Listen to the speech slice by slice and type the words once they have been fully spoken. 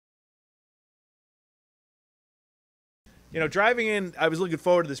You know, driving in, I was looking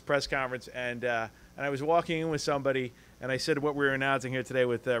forward to this press conference, and I was walking in with somebody, and I said what we were announcing here today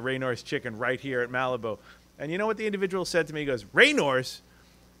with Raay-Nor's Chicken right here at Malibu. And you know what the individual said to me? He goes, Raay-Nor's?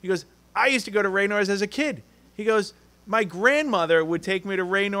 He goes, I used to go to Raay-Nor's as a kid. He goes, my grandmother would take me to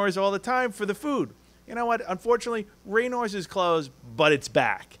Raay-Nor's all the time for the food. You know what? Unfortunately, Raay-Nor's is closed, but it's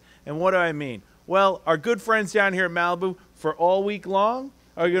back. And what do I mean? Well, our good friends down here at Malibu for all week long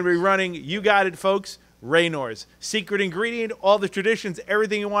are going to be running, you got it, folks, Raay-Nor's. Secret ingredient, all the traditions,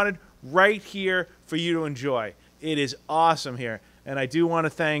 everything you wanted right here for you to enjoy. It is awesome here. And I do want to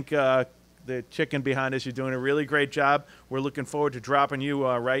thank the chicken behind us. You're doing a really great job. We're looking forward to dropping you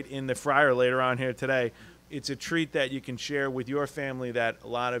right in the fryer later on here today. It's a treat that you can share with your family that a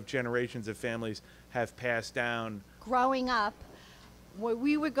lot of generations of families have passed down. Growing up,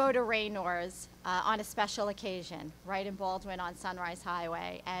 we would go to Raay-Nor's on a special occasion, right in Baldwin on Sunrise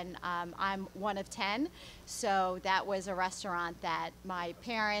Highway. And I'm one of 10, so that was a restaurant that my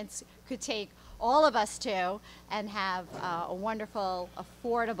parents could take all of us to and have a wonderful,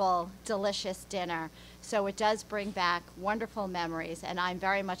 affordable, delicious dinner. So it does bring back wonderful memories, and I'm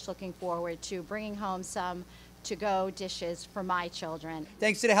very much looking forward to bringing home some to-go dishes for my children.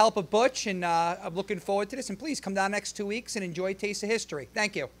 Thanks to the help of Butch, and I'm looking forward to this. And please come down next 2 weeks and enjoy Taste of History.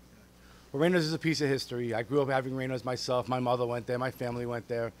 Thank you. Well, Raay-Nor's is a piece of history. I grew up having Raay-Nor's myself. My mother went there. My family went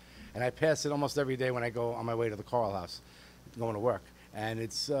there. And I pass it almost every day when I go on my way to the Carl House, going to work. And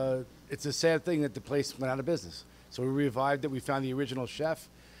it's a sad thing that the place went out of business. So we revived it. We found the original chef.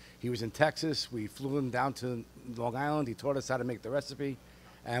 He was in Texas. We flew him down to Long Island. He taught us how to make the recipe.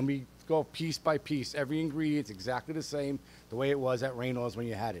 And we go piece by piece. Every ingredient's exactly the same, the way it was at Raay-Nor's when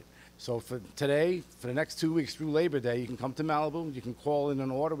you had it. So for today, for the next 2 weeks through Labor Day, you can come to Malibu. You can call in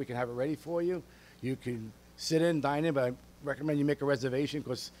an order. We can have it ready for you. You can sit in, dine in, but I recommend you make a reservation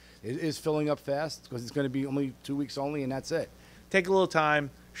because it is filling up fast because it's going to be only 2 weeks only, and that's it. Take a little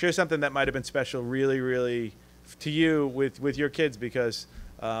time, share something that might have been special really, really to you with your kids because,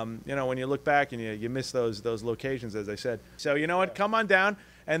 you know, when you look back and you miss those locations, as I said. So you know what? Come on down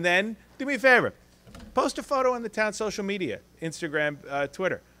and then do me a favor. Post a photo on the town social media, Instagram,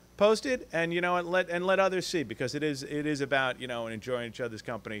 Twitter. Post it and, you know, and let others see because it is about, you know, enjoying each other's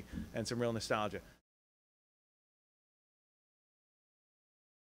company and some real nostalgia.